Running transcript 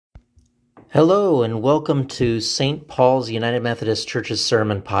Hello, and welcome to St. Paul's United Methodist Church's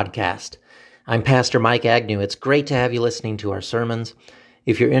Sermon Podcast. I'm Pastor Mike Agnew. It's great to have you listening to our sermons.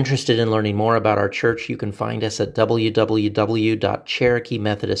 If you're interested in learning more about our church, you can find us at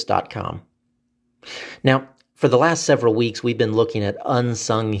www.cherokeemethodist.com. Now, for the last several weeks, we've been looking at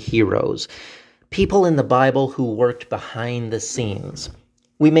unsung heroes, people in the Bible who worked behind the scenes.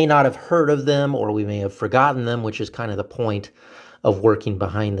 We may not have heard of them, or we may have forgotten them, which is kind of the point of working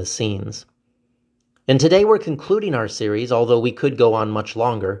behind the scenes. And today we're concluding our series, although we could go on much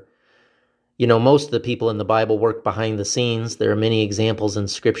longer. You know, most of the people in the Bible work behind the scenes. There are many examples in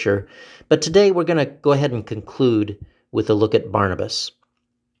Scripture. But today we're going to go ahead and conclude with a look at Barnabas.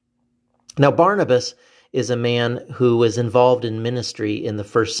 Now, Barnabas is a man who was involved in ministry in the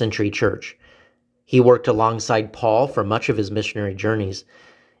first century church. He worked alongside Paul for much of his missionary journeys,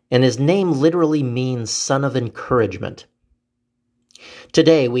 and his name literally means son of encouragement.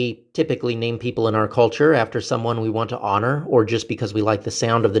 Today, we typically name people in our culture after someone we want to honor or just because we like the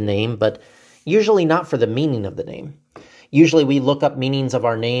sound of the name, but usually not for the meaning of the name. Usually we look up meanings of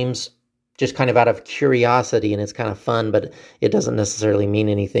our names just kind of out of curiosity, and it's kind of fun, but it doesn't necessarily mean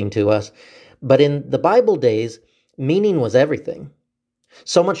anything to us. But in the Bible days, meaning was everything.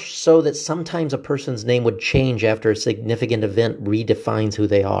 So much so that sometimes a person's name would change after a significant event redefines who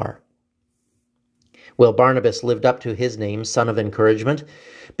they are. Well, Barnabas lived up to his name, son of encouragement,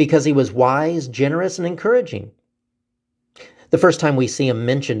 because he was wise, generous, and encouraging. The first time we see him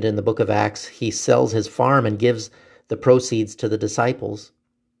mentioned in the book of Acts, he sells his farm and gives the proceeds to the disciples.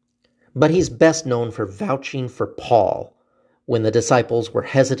 But he's best known for vouching for Paul when the disciples were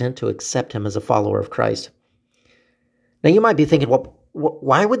hesitant to accept him as a follower of Christ. Now, you might be thinking, well,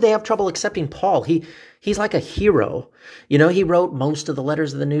 why would they have trouble accepting Paul? He's like a hero. You know, he wrote most of the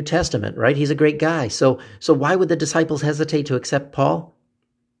letters of the New Testament, right? He's a great guy. So why would the disciples hesitate to accept Paul?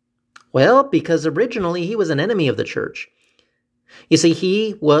 Well, because originally he was an enemy of the church. You see,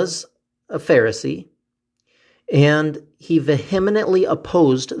 he was a Pharisee, and he vehemently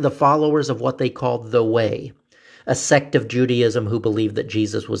opposed the followers of what they called the Way, a sect of Judaism who believed that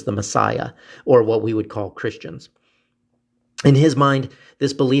Jesus was the Messiah, or what we would call Christians. In his mind,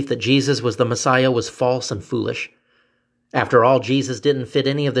 this belief that Jesus was the Messiah was false and foolish. After all, Jesus didn't fit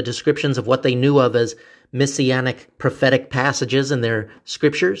any of the descriptions of what they knew of as messianic prophetic passages in their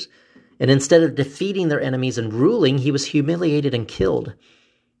scriptures. And instead of defeating their enemies and ruling, he was humiliated and killed.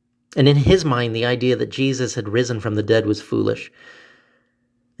 And in his mind, the idea that Jesus had risen from the dead was foolish.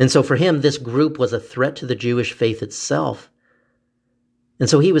 And so for him, this group was a threat to the Jewish faith itself. And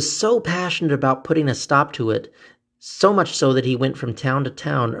so he was so passionate about putting a stop to it, so much so that he went from town to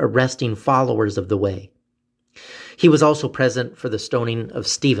town arresting followers of the Way. He was also present for the stoning of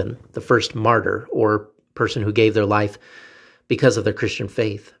Stephen, the first martyr, or person who gave their life because of their Christian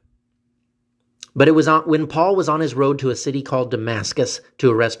faith. But it was when Paul was on his road to a city called Damascus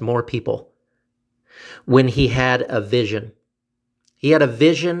to arrest more people, when he had a vision. He had a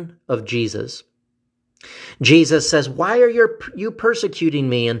vision of Jesus. Jesus says, "Why are you persecuting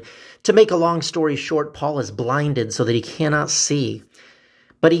me?" And to make a long story short, Paul is blinded so that he cannot see.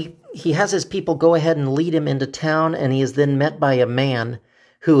 But he has his people go ahead and lead him into town, and he is then met by a man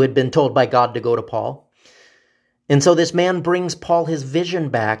who had been told by God to go to Paul. And so this man brings Paul his vision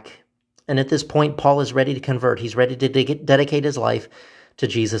back, and at this point, Paul is ready to convert. He's ready to dedicate his life to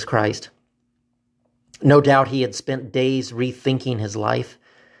Jesus Christ. No doubt he had spent days rethinking his life.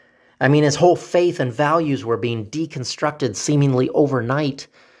 I mean, his whole faith and values were being deconstructed seemingly overnight.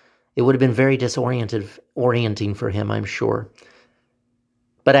 It would have been very disorienting for him, I'm sure.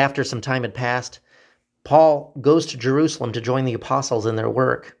 But after some time had passed, Paul goes to Jerusalem to join the apostles in their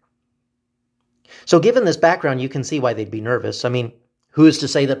work. So given this background, you can see why they'd be nervous. I mean, who is to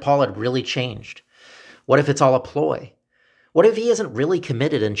say that Paul had really changed? What if it's all a ploy? What if he isn't really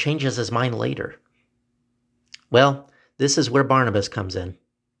committed and changes his mind later? Well, this is where Barnabas comes in.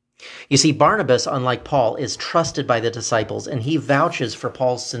 You see, Barnabas, unlike Paul, is trusted by the disciples, and he vouches for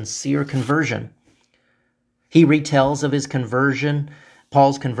Paul's sincere conversion. He retells of his conversion,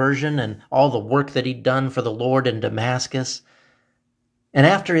 Paul's conversion, and all the work that he'd done for the Lord in Damascus. And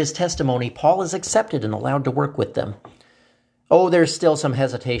after his testimony, Paul is accepted and allowed to work with them. Oh, there's still some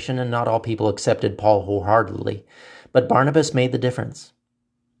hesitation, and not all people accepted Paul wholeheartedly, but Barnabas made the difference.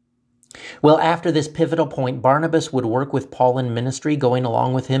 Well, after this pivotal point, Barnabas would work with Paul in ministry, going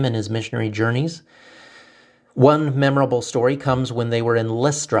along with him in his missionary journeys. One memorable story comes when they were in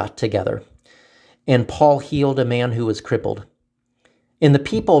Lystra together, and Paul healed a man who was crippled. And the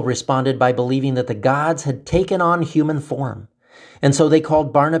people responded by believing that the gods had taken on human form. And so they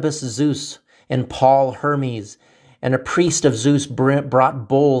called Barnabas Zeus and Paul Hermes, and a priest of Zeus brought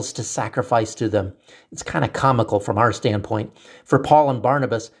bulls to sacrifice to them. It's kind of comical from our standpoint. For Paul and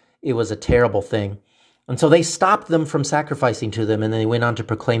Barnabas, it was a terrible thing. And so they stopped them from sacrificing to them, and they went on to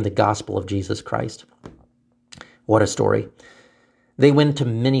proclaim the gospel of Jesus Christ. What a story. They went to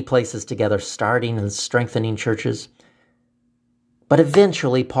many places together, starting and strengthening churches. But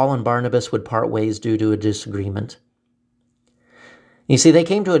eventually, Paul and Barnabas would part ways due to a disagreement. You see, they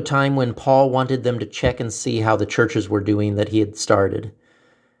came to a time when Paul wanted them to check and see how the churches were doing that he had started.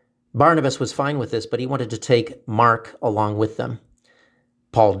 Barnabas was fine with this, but he wanted to take Mark along with them.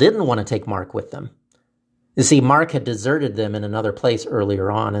 Paul didn't want to take Mark with them. You see, Mark had deserted them in another place earlier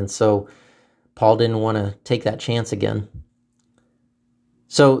on, and so Paul didn't want to take that chance again.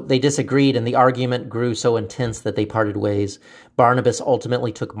 So they disagreed, and the argument grew so intense that they parted ways. Barnabas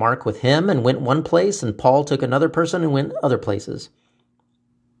ultimately took Mark with him and went one place, and Paul took another person and went other places.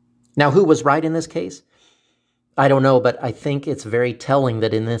 Now, who was right in this case? I don't know, but I think it's very telling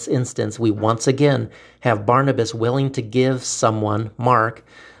that in this instance, we once again have Barnabas willing to give someone, Mark,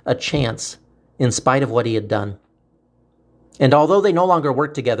 a chance in spite of what he had done. And although they no longer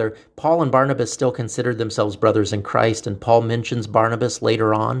worked together, Paul and Barnabas still considered themselves brothers in Christ, and Paul mentions Barnabas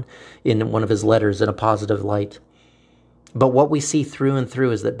later on in one of his letters in a positive light. But what we see through and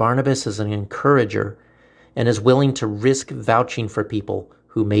through is that Barnabas is an encourager and is willing to risk vouching for people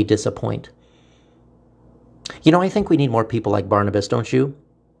who may disappoint. You know, I think we need more people like Barnabas, don't you?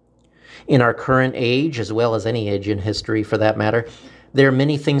 In our current age, as well as any age in history for that matter, there are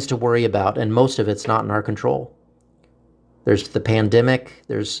many things to worry about, and most of it's not in our control. There's the pandemic,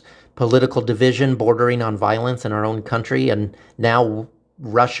 there's political division bordering on violence in our own country, and now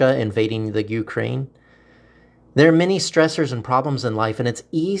Russia invading the Ukraine. There are many stressors and problems in life, and it's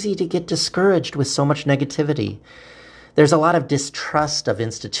easy to get discouraged with so much negativity. There's a lot of distrust of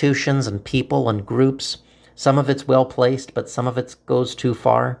institutions and people and groups. Some of it's well-placed, but some of it goes too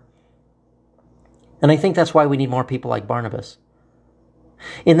far. And I think that's why we need more people like Barnabas.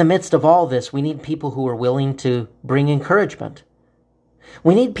 In the midst of all this, we need people who are willing to bring encouragement.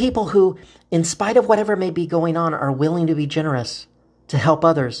 We need people who, in spite of whatever may be going on, are willing to be generous, to help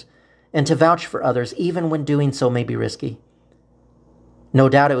others, and to vouch for others, even when doing so may be risky. No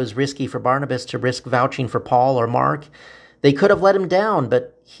doubt it was risky for Barnabas to risk vouching for Paul or Mark. They could have let him down,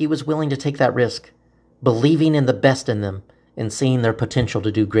 but he was willing to take that risk, believing in the best in them and seeing their potential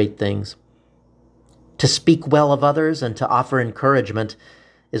to do great things. To speak well of others and to offer encouragement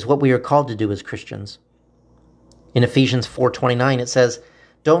is what we are called to do as Christians. In Ephesians 4:29, it says,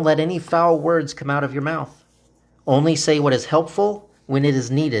 "Don't let any foul words come out of your mouth. Only say what is helpful when it is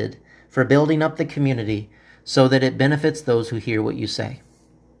needed for building up the community so that it benefits those who hear what you say."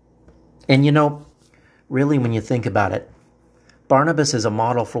 And you know, really when you think about it, Barnabas is a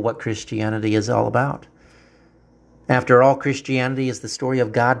model for what Christianity is all about. After all, Christianity is the story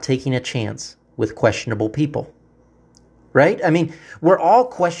of God taking a chance with questionable people. Right? I mean, we're all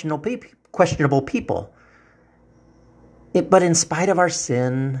questionable people. But in spite of our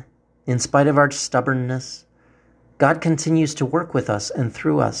sin, in spite of our stubbornness, God continues to work with us and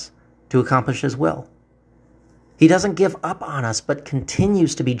through us to accomplish His will. He doesn't give up on us, but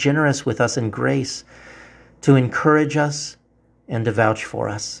continues to be generous with us in grace, to encourage us and to vouch for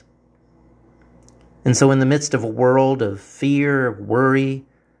us. And so in the midst of a world of fear, worry,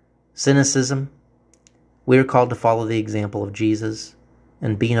 cynicism, we are called to follow the example of Jesus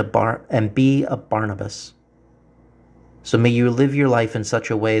and be a Barnabas. So may you live your life in such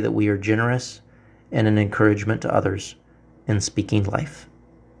a way that we are generous and an encouragement to others in speaking life.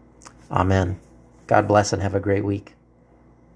 Amen. God bless and have a great week.